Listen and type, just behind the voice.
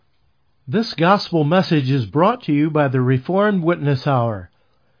This gospel message is brought to you by the Reformed Witness Hour,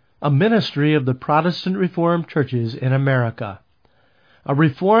 a ministry of the Protestant Reformed churches in America, a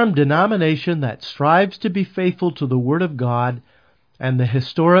Reformed denomination that strives to be faithful to the Word of God and the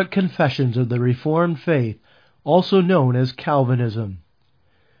historic confessions of the Reformed faith, also known as Calvinism.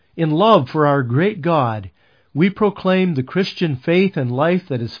 In love for our great God, we proclaim the Christian faith and life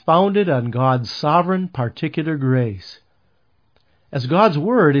that is founded on God's sovereign particular grace. As God's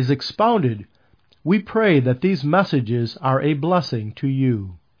Word is expounded, we pray that these messages are a blessing to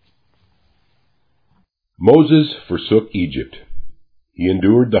you. Moses forsook Egypt. He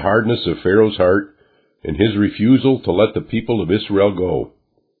endured the hardness of Pharaoh's heart and his refusal to let the people of Israel go.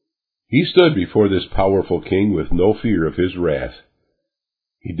 He stood before this powerful king with no fear of his wrath.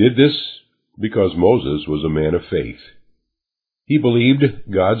 He did this because Moses was a man of faith. He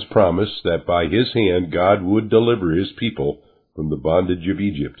believed God's promise that by his hand God would deliver his people from the bondage of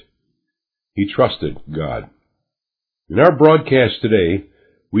Egypt. He trusted God. In our broadcast today,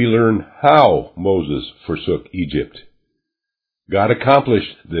 we learn how Moses forsook Egypt. God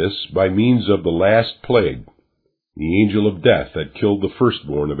accomplished this by means of the last plague, the angel of death that killed the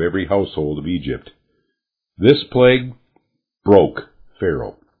firstborn of every household of Egypt. This plague broke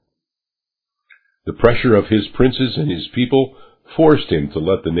Pharaoh. The pressure of his princes and his people forced him to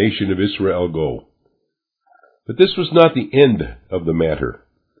let the nation of Israel go. But this was not the end of the matter.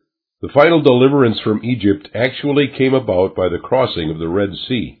 The final deliverance from Egypt actually came about by the crossing of the Red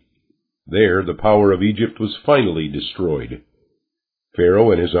Sea. There, the power of Egypt was finally destroyed.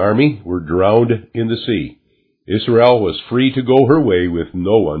 Pharaoh and his army were drowned in the sea. Israel was free to go her way with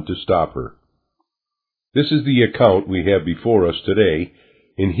no one to stop her. This is the account we have before us today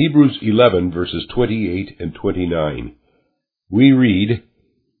in Hebrews 11, verses 28 and 29. We read,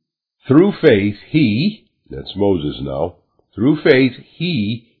 "Through faith he," that's Moses now, "through faith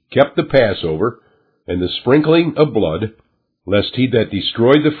he kept the Passover and the sprinkling of blood, lest he that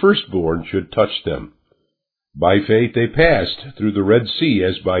destroyed the firstborn should touch them. By faith they passed through the Red Sea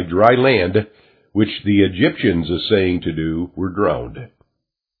as by dry land, which the Egyptians, essaying to do, were drowned."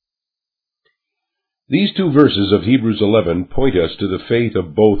 These two verses of Hebrews 11 point us to the faith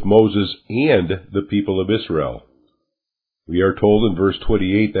of both Moses and the people of Israel. We are told in verse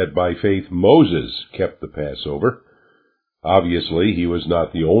 28 that by faith Moses kept the Passover. Obviously, he was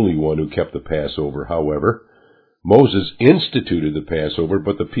not the only one who kept the Passover, however. Moses instituted the Passover,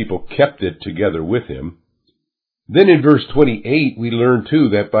 but the people kept it together with him. Then in verse 28, we learn too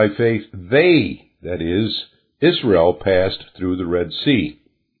that by faith they, that is, Israel, passed through the Red Sea.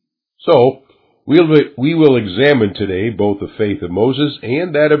 So, we will examine today both the faith of Moses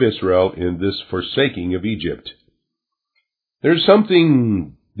and that of Israel in this forsaking of Egypt. There's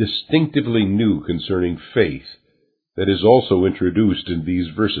something distinctively new concerning faith that is also introduced in these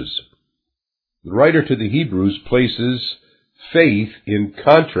verses. The writer to the Hebrews places faith in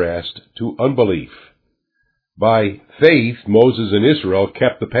contrast to unbelief. By faith, Moses and Israel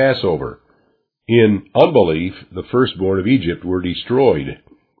kept the Passover. In unbelief, the firstborn of Egypt were destroyed.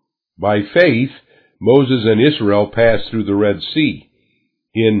 By faith, Moses and Israel passed through the Red Sea.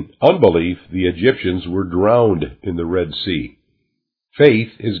 In unbelief, the Egyptians were drowned in the Red Sea.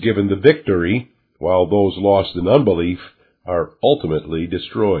 Faith is given the victory, while those lost in unbelief are ultimately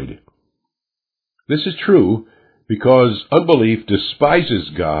destroyed. This is true because unbelief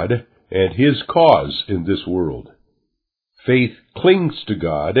despises God and his cause in this world. Faith clings to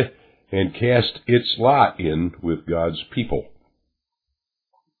God and casts its lot in with God's people.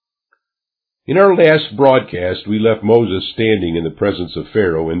 In our last broadcast, we left Moses standing in the presence of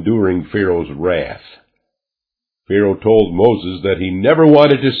Pharaoh, enduring Pharaoh's wrath. Pharaoh told Moses that he never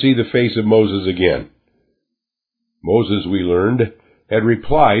wanted to see the face of Moses again. Moses, we learned, had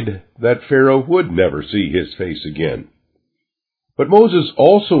replied that Pharaoh would never see his face again. But Moses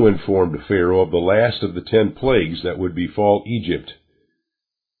also informed Pharaoh of the last of the 10 plagues that would befall Egypt.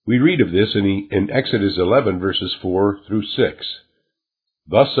 We read of this in Exodus 11, verses 4 through 6.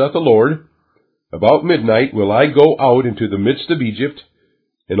 "Thus saith the Lord, about midnight will I go out into the midst of Egypt,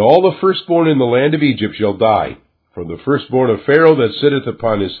 and all the firstborn in the land of Egypt shall die, from the firstborn of Pharaoh that sitteth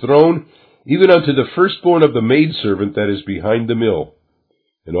upon his throne, even unto the firstborn of the maidservant that is behind the mill,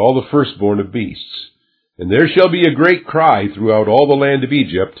 and all the firstborn of beasts. And there shall be a great cry throughout all the land of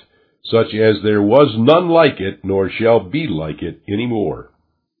Egypt, such as there was none like it, nor shall be like it any more."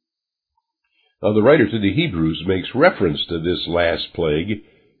 Now the writer to the Hebrews makes reference to this last plague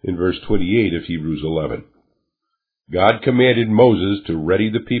in verse 28 of Hebrews 11. God commanded Moses to ready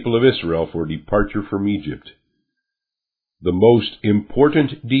the people of Israel for departure from Egypt. The most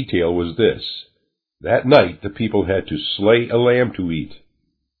important detail was this: that night the people had to slay a lamb to eat.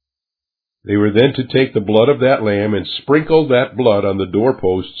 They were then to take the blood of that lamb and sprinkle that blood on the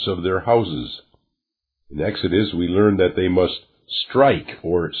doorposts of their houses. In Exodus, we learn that they must strike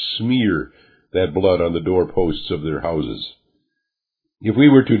or smear that blood on the doorposts of their houses. If we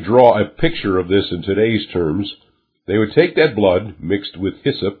were to draw a picture of this in today's terms, they would take that blood, mixed with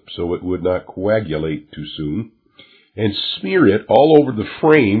hyssop so it would not coagulate too soon, and smear it all over the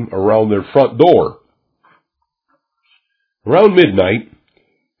frame around their front door. Around midnight,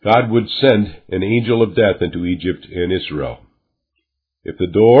 God would send an angel of death into Egypt and Israel. If the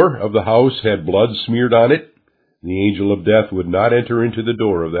door of the house had blood smeared on it, the angel of death would not enter into the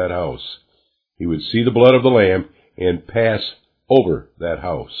door of that house. He would see the blood of the lamb and pass over that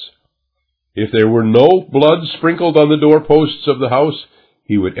house. If there were no blood sprinkled on the doorposts of the house,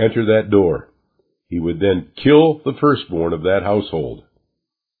 he would enter that door. He would then kill the firstborn of that household.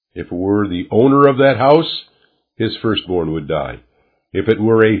 If it were the owner of that house, his firstborn would die. If it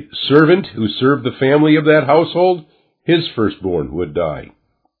were a servant who served the family of that household, his firstborn would die.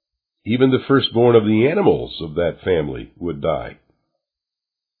 Even the firstborn of the animals of that family would die.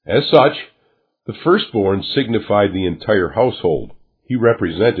 As such, the firstborn signified the entire household. He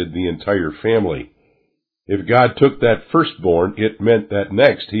represented the entire family. If God took that firstborn, it meant that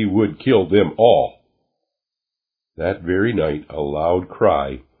next he would kill them all. That very night, a loud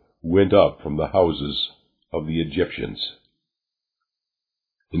cry went up from the houses of the Egyptians.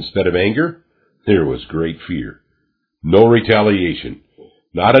 Instead of anger, there was great fear. No retaliation.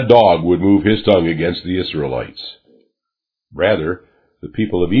 Not a dog would move his tongue against the Israelites. Rather, the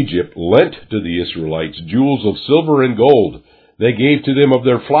people of Egypt lent to the Israelites jewels of silver and gold. They gave to them of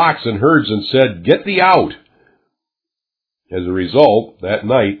their flocks and herds and said, "Get thee out." As a result, that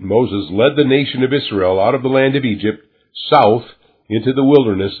night Moses led the nation of Israel out of the land of Egypt south into the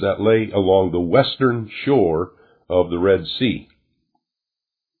wilderness that lay along the western shore of the Red Sea.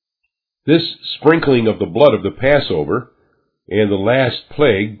 This sprinkling of the blood of the Passover and the last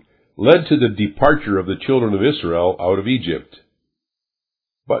plague led to the departure of the children of Israel out of Egypt.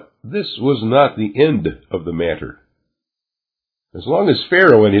 But this was not the end of the matter. As long as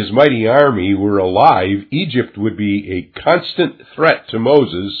Pharaoh and his mighty army were alive, Egypt would be a constant threat to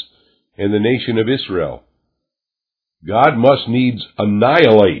Moses and the nation of Israel. God must needs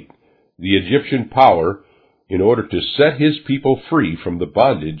annihilate the Egyptian power in order to set his people free from the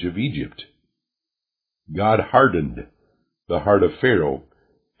bondage of Egypt. God hardened the heart of Pharaoh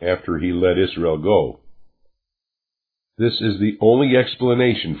after he let Israel go. This is the only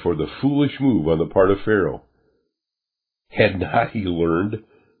explanation for the foolish move on the part of Pharaoh. Had not he learned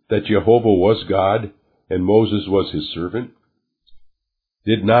that Jehovah was God and Moses was his servant?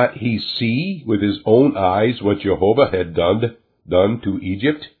 Did not he see with his own eyes what Jehovah had done to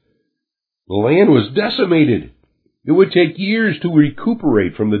Egypt? The land was decimated. It would take years to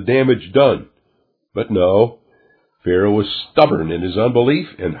recuperate from the damage done. But no, Pharaoh was stubborn in his unbelief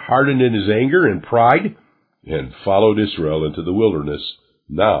and hardened in his anger and pride, and followed Israel into the wilderness,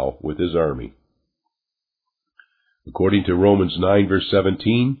 now with his army. According to Romans 9, verse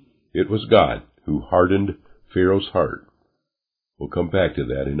 17, it was God who hardened Pharaoh's heart. We'll come back to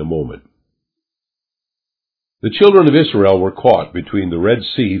that in a moment. The children of Israel were caught between the Red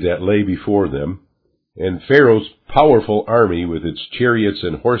Sea that lay before them and Pharaoh's powerful army with its chariots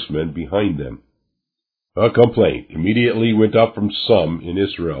and horsemen behind them. A complaint immediately went up from some in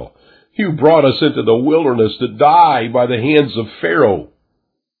Israel. "You brought us into the wilderness to die by the hands of Pharaoh."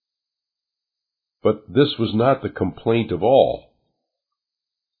 But this was not the complaint of all.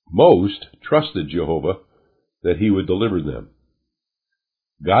 Most trusted Jehovah that he would deliver them.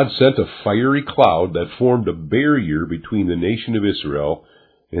 God sent a fiery cloud that formed a barrier between the nation of Israel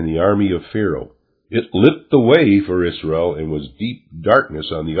and the army of Pharaoh. It lit the way for Israel and was deep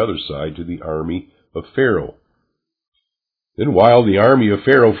darkness on the other side to the army of Pharaoh. Then while the army of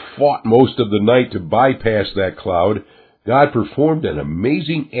Pharaoh fought most of the night to bypass that cloud, God performed an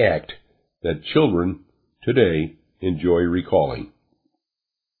amazing act that children today enjoy recalling.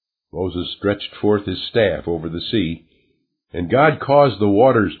 Moses stretched forth his staff over the sea, and God caused the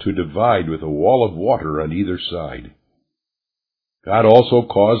waters to divide with a wall of water on either side. God also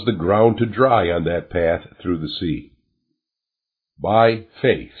caused the ground to dry on that path through the sea. By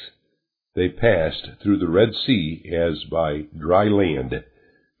faith, they passed through the Red Sea as by dry land,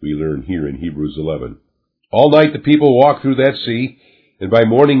 we learn here in Hebrews 11. All night the people walked through that sea, and by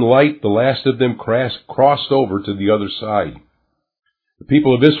morning light the last of them crossed over to the other side. The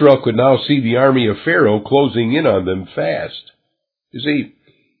people of Israel could now see the army of Pharaoh closing in on them fast. You see,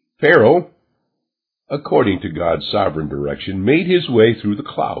 Pharaoh, according to God's sovereign direction, made his way through the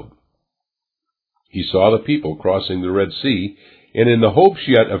cloud. He saw the people crossing the Red Sea, and in the hopes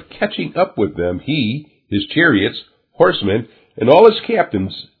yet of catching up with them, he, his chariots, horsemen, and all his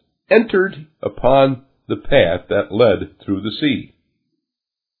captains entered upon the path that led through the sea.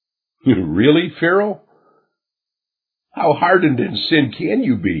 Really, Pharaoh? How hardened in sin can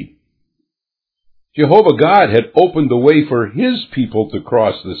you be? Jehovah God had opened the way for his people to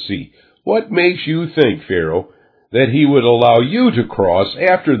cross the sea. What makes you think, Pharaoh, that he would allow you to cross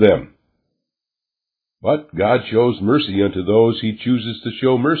after them? But God shows mercy unto those he chooses to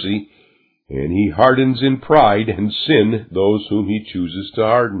show mercy, and he hardens in pride and sin those whom he chooses to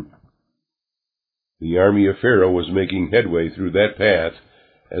harden. The army of Pharaoh was making headway through that path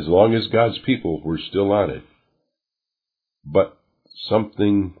as long as God's people were still on it. But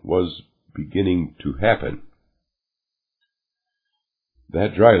something was beginning to happen.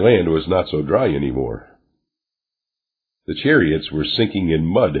 That dry land was not so dry anymore. The chariots were sinking in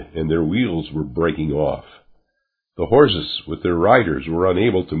mud, and their wheels were breaking off. The horses with their riders were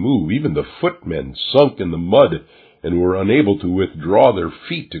unable to move. Even the footmen sunk in the mud and were unable to withdraw their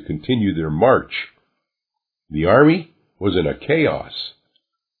feet to continue their march. The army was in a chaos.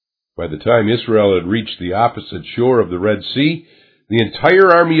 By the time Israel had reached the opposite shore of the Red Sea, the entire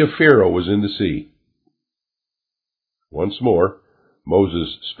army of Pharaoh was in the sea. Once more,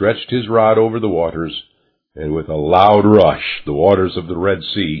 Moses stretched his rod over the waters, and with a loud rush, the waters of the Red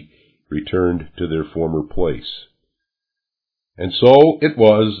Sea returned to their former place. And so it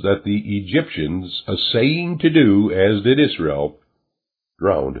was that the Egyptians, essaying to do as did Israel,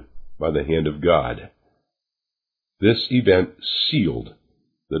 drowned by the hand of God. This event sealed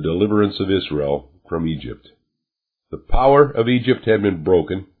the deliverance of Israel from Egypt. The power of Egypt had been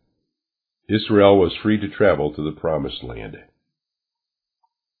broken. Israel was free to travel to the Promised Land.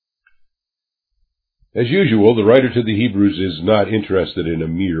 As usual, the writer to the Hebrews is not interested in a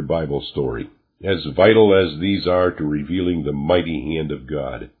mere Bible story, as vital as these are to revealing the mighty hand of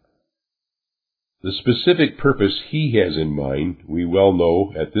God. The specific purpose he has in mind, we well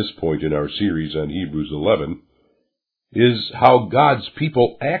know at this point in our series on Hebrews 11, is how God's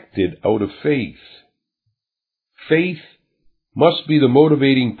people acted out of faith. Faith must be the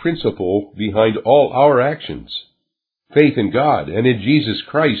motivating principle behind all our actions. Faith in God and in Jesus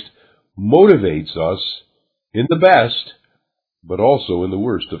Christ motivates us in the best, but also in the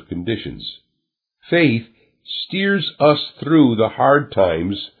worst of conditions. Faith steers us through the hard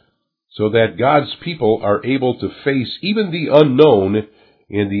times so that God's people are able to face even the unknown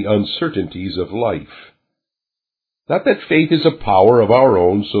and the uncertainties of life. Not that faith is a power of our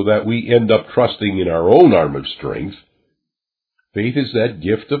own so that we end up trusting in our own arm of strength. Faith is that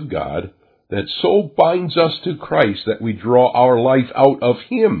gift of God that so binds us to Christ that we draw our life out of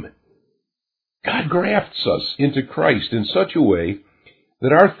Him. God grafts us into Christ in such a way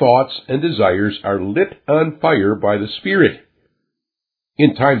that our thoughts and desires are lit on fire by the Spirit.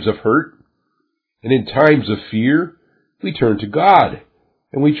 In times of hurt and in times of fear, we turn to God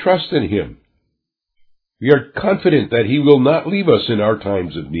and we trust in Him. We are confident that He will not leave us in our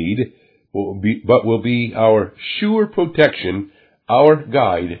times of need, but will be our sure protection, our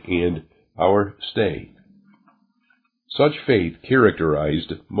guide, and our stay. Such faith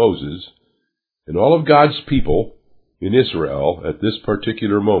characterized Moses and all of God's people in Israel at this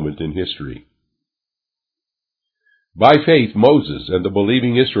particular moment in history. By faith, Moses and the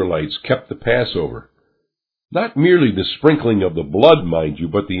believing Israelites kept the Passover. Not merely the sprinkling of the blood, mind you,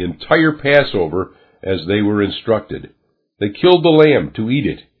 but the entire Passover as they were instructed. They killed the lamb to eat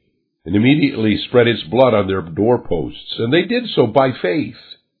it, and immediately spread its blood on their doorposts, and they did so by faith.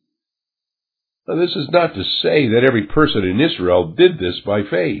 Now, this is not to say that every person in Israel did this by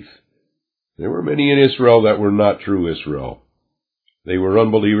faith. There were many in Israel that were not true Israel. They were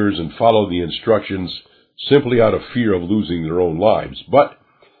unbelievers and followed the instructions simply out of fear of losing their own lives. But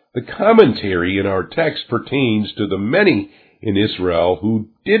the commentary in our text pertains to the many in Israel who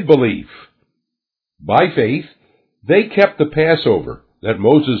did believe. By faith, they kept the Passover that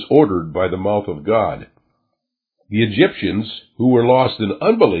Moses ordered by the mouth of God. The Egyptians, who were lost in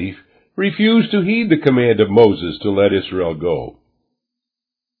unbelief, refused to heed the command of Moses to let Israel go.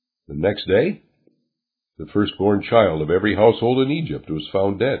 The next day, the firstborn child of every household in Egypt was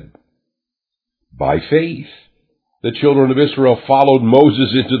found dead. By faith, the children of Israel followed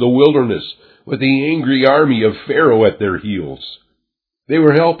Moses into the wilderness with the angry army of Pharaoh at their heels. They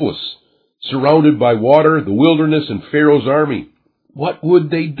were helpless, surrounded by water, the wilderness, and Pharaoh's army. What would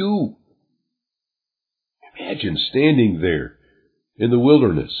they do? Imagine standing there in the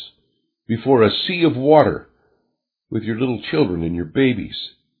wilderness before a sea of water with your little children and your babies.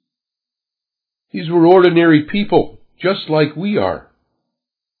 These were ordinary people, just like we are.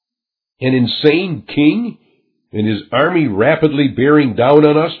 An insane king and his army rapidly bearing down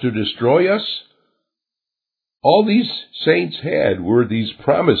on us to destroy us? All these saints had were these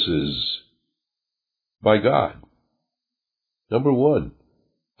promises by God. Number 1,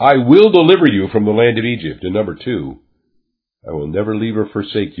 I will deliver you from the land of Egypt. And number 2, I will never leave or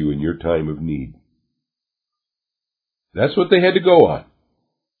forsake you in your time of need. That's what they had to go on,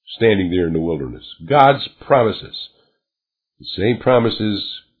 standing there in the wilderness. God's promises. The same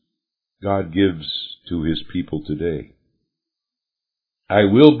promises God gives to his people today. I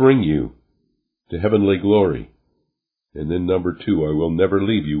will bring you to heavenly glory. And then number 2, I will never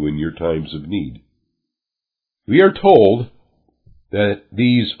leave you in your times of need. We are told that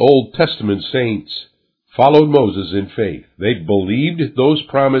these Old Testament saints followed Moses in faith. They believed those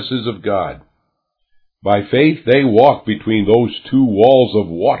promises of God. By faith, they walked between those 2 walls of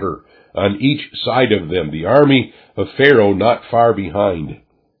water on each side of them, the army of Pharaoh not far behind.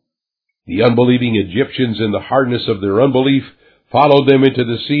 The unbelieving Egyptians, in the hardness of their unbelief, followed them into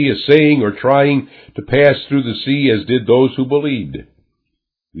the sea, essaying or trying to pass through the sea as did those who believed.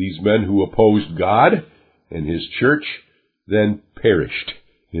 These men who opposed God and his church then perished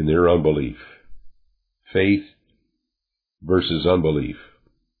in their unbelief. Faith versus unbelief.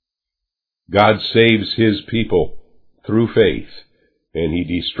 God saves his people through faith, and he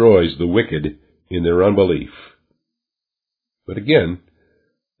destroys the wicked in their unbelief. But again,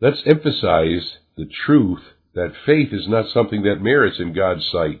 let's emphasize the truth that faith is not something that merits in God's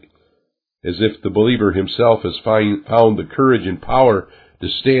sight, as if the believer himself has found the courage and power to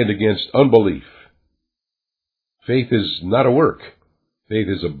stand against unbelief. Faith is not a work. Faith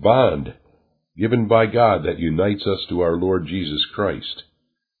is a bond given by God that unites us to our Lord Jesus Christ.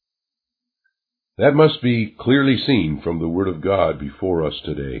 That must be clearly seen from the Word of God before us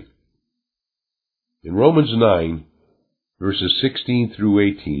today. In Romans 9, verses 16 through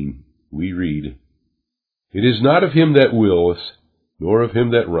 18, we read, It is not of him that willeth, nor of him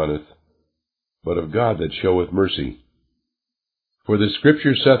that runneth, but of God that showeth mercy. For the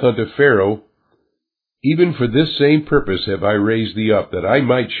Scripture saith unto Pharaoh, Even for this same purpose have I raised thee up, that I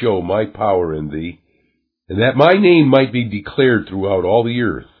might show my power in thee, and that my name might be declared throughout all the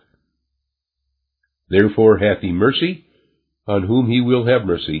earth. Therefore hath he mercy on whom he will have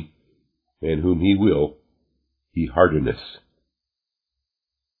mercy, and whom he will, he hardeneth.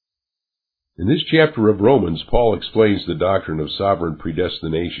 In this chapter of Romans, Paul explains the doctrine of sovereign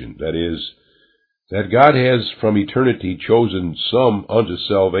predestination, that is, that God has from eternity chosen some unto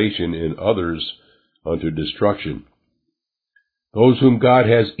salvation and others unto destruction. Those whom God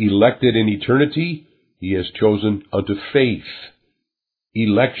has elected in eternity, he has chosen unto faith.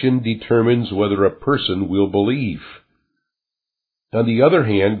 Election determines whether a person will believe. On the other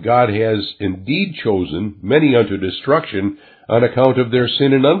hand, God has indeed chosen many unto destruction on account of their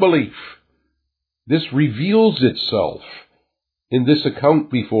sin and unbelief. This reveals itself in this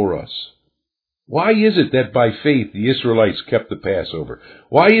account before us. Why is it that by faith the Israelites kept the Passover?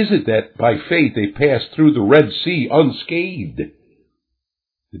 Why is it that by faith they passed through the Red Sea unscathed?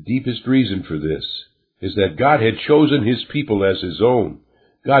 The deepest reason for this is that God had chosen his people as his own.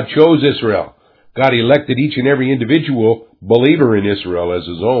 God chose Israel. God elected each and every individual believer in Israel as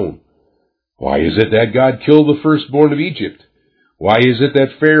his own. Why is it that God killed the firstborn of Egypt? Why is it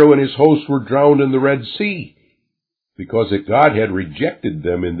that Pharaoh and his hosts were drowned in the Red Sea? Because that God had rejected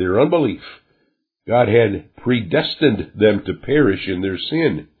them in their unbelief. God had predestined them to perish in their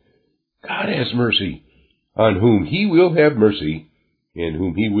sin. God has mercy on whom he will have mercy, and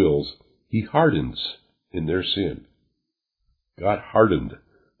whom he wills, he hardens in their sin. God hardened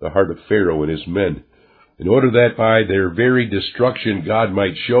the heart of Pharaoh and his men, in order that by their very destruction God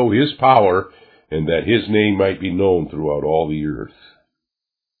might show his power, and that his name might be known throughout all the earth.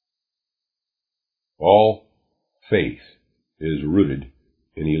 All faith is rooted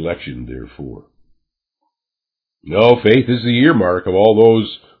in election, therefore. No, faith is the earmark of all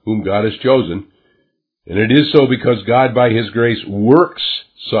those whom God has chosen, and it is so because God by his grace works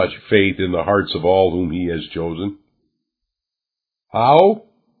such faith in the hearts of all whom he has chosen. How?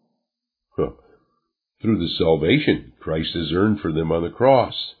 Through the salvation Christ has earned for them on the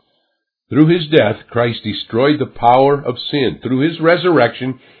cross. Through his death, Christ destroyed the power of sin. Through his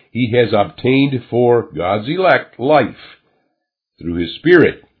resurrection, he has obtained for God's elect life. Through his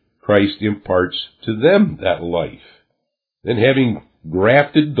Spirit, Christ imparts to them that life. Then having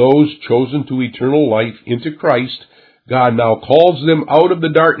grafted those chosen to eternal life into Christ, God now calls them out of the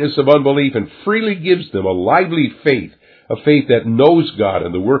darkness of unbelief and freely gives them a lively faith, a faith that knows God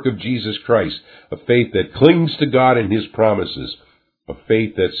and the work of Jesus Christ, a faith that clings to God and his promises, a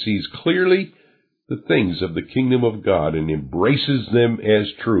faith that sees clearly the things of the kingdom of God and embraces them as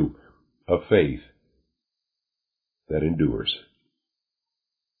true, a faith that endures.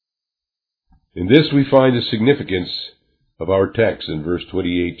 In this we find the significance of our text in verse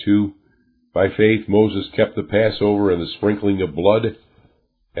 28:2. By faith Moses kept the Passover and the sprinkling of blood.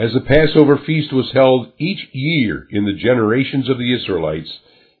 As the Passover feast was held each year in the generations of the Israelites,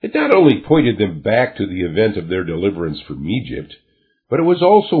 it not only pointed them back to the event of their deliverance from Egypt, but it was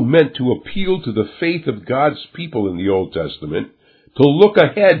also meant to appeal to the faith of God's people in the Old Testament to look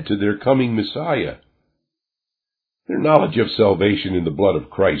ahead to their coming Messiah. Their knowledge of salvation in the blood of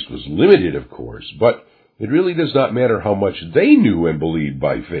Christ was limited, of course, but it really does not matter how much they knew and believed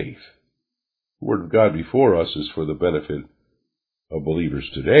by faith. The Word of God before us is for the benefit of believers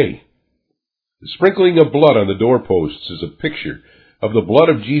today. The sprinkling of blood on the doorposts is a picture of the blood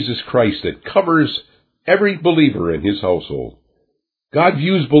of Jesus Christ that covers every believer in his household. God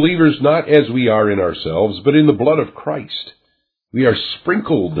views believers not as we are in ourselves, but in the blood of Christ. We are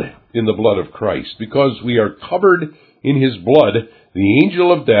sprinkled in the blood of Christ. Because we are covered in his blood, the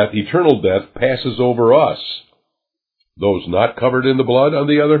angel of death, eternal death, passes over us. Those not covered in the blood, on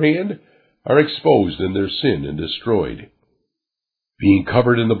the other hand, are exposed in their sin and destroyed. Being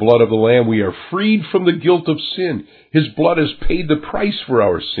covered in the blood of the Lamb, we are freed from the guilt of sin. His blood has paid the price for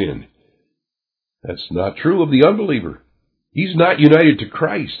our sin. That's not true of the unbeliever. He's not united to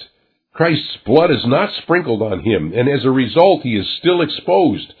Christ. Christ's blood is not sprinkled on him, and as a result he is still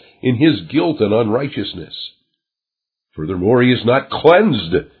exposed in his guilt and unrighteousness. Furthermore, he is not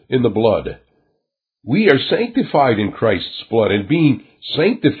cleansed in the blood. We are sanctified in Christ's blood, and being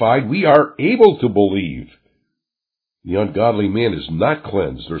sanctified, we are able to believe. The ungodly man is not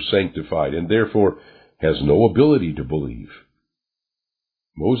cleansed or sanctified, and therefore has no ability to believe.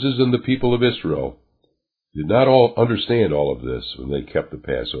 Moses and the people of Israel did not all understand all of this when they kept the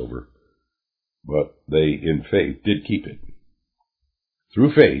Passover, but they, in faith, did keep it.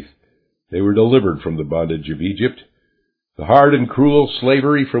 Through faith, they were delivered from the bondage of Egypt. The hard and cruel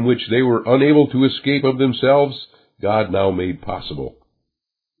slavery from which they were unable to escape of themselves, God now made possible.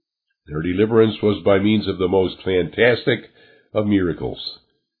 Their deliverance was by means of the most fantastic of miracles.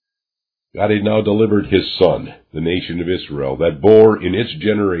 God had now delivered his Son, the nation of Israel, that bore in its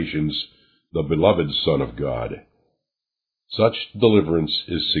generations the beloved Son of God. Such deliverance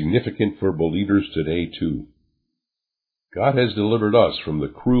is significant for believers today, too. God has delivered us from the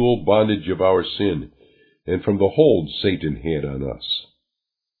cruel bondage of our sin and from the hold Satan had on us.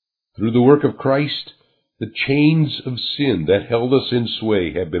 Through the work of Christ, the chains of sin that held us in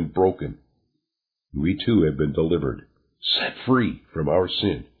sway have been broken. We too have been delivered, set free from our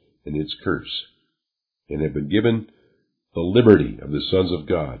sin and its curse, and have been given the liberty of the sons of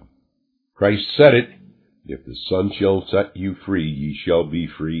God. Christ said it, "If the Son shall set you free, ye shall be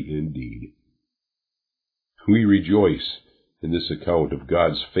free indeed." We rejoice in this account of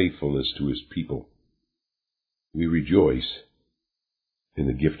God's faithfulness to his people. We rejoice in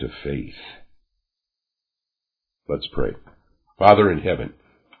the gift of faith. Let's pray. Father in heaven,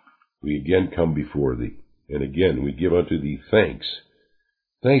 we again come before thee, and again we give unto thee thanks.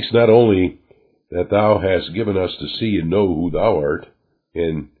 Thanks not only that thou hast given us to see and know who thou art,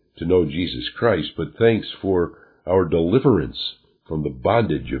 and to know Jesus Christ, but thanks for our deliverance from the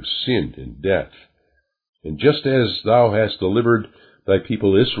bondage of sin and death. And just as thou hast delivered thy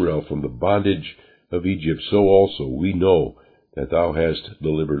people Israel from the bondage of Egypt, so also we know that thou hast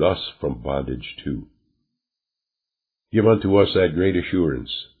delivered us from bondage too. Give unto us that great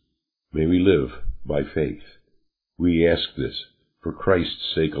assurance. May we live by faith. We ask this for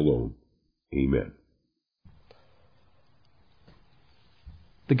Christ's sake alone. Amen.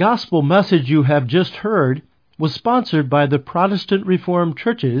 The gospel message you have just heard was sponsored by the Protestant Reformed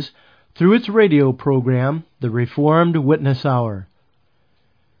Churches through its radio program, The Reformed Witness Hour.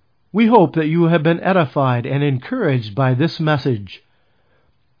 We hope that you have been edified and encouraged by this message.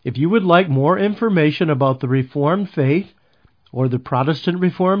 If you would like more information about the Reformed faith or the Protestant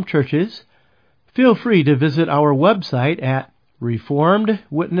Reformed Churches, feel free to visit our website at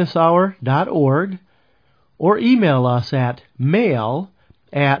reformedwitnesshour.org or email us at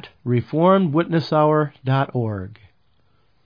mail@reformedwitnesshour.org.